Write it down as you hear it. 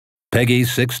Peggy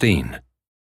 16.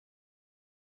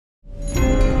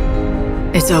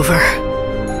 It's over.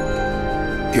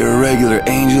 You're a regular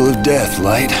angel of death,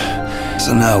 Light.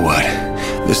 So now what?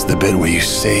 This is the bit where you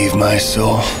save my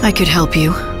soul? I could help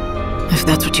you, if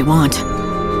that's what you want.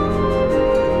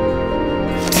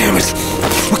 Damn it!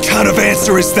 What kind of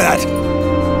answer is that?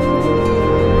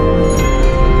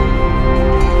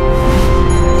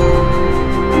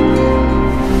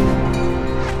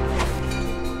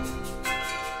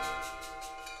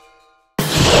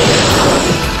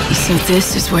 So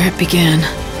this is where it began.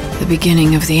 The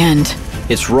beginning of the end.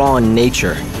 It's raw in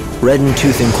nature, red in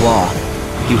tooth and claw.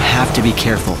 You have to be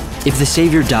careful. If the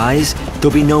Savior dies,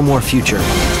 there'll be no more future.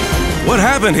 What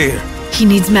happened here? He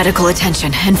needs medical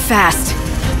attention, and fast.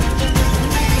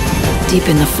 Deep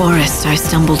in the forest, I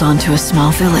stumbled onto a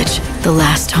small village, the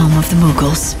last home of the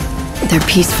Mughals. Their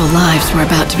peaceful lives were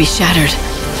about to be shattered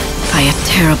by a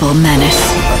terrible menace.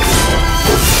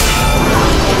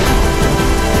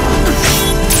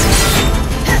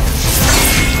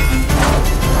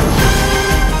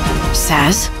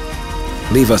 Saz?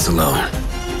 Leave us alone.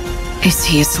 Is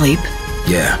he asleep?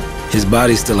 Yeah, his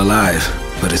body's still alive,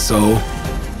 but his soul,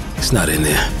 it's not in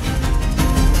there.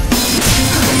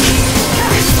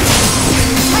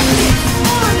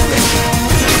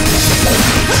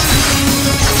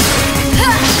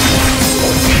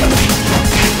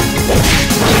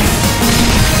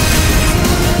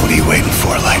 What are you waiting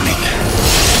for, Lightning?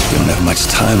 You don't have much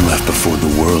time left before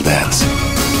the world ends.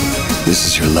 This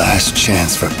is your last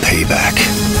chance for payback.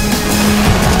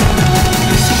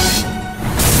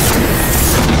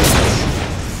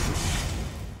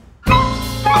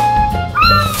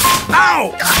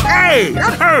 Ow! Hey,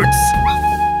 that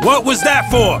hurts! What was that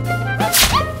for?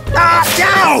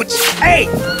 Ah, ouch! Hey!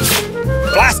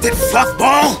 Blasted fluff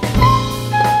ball!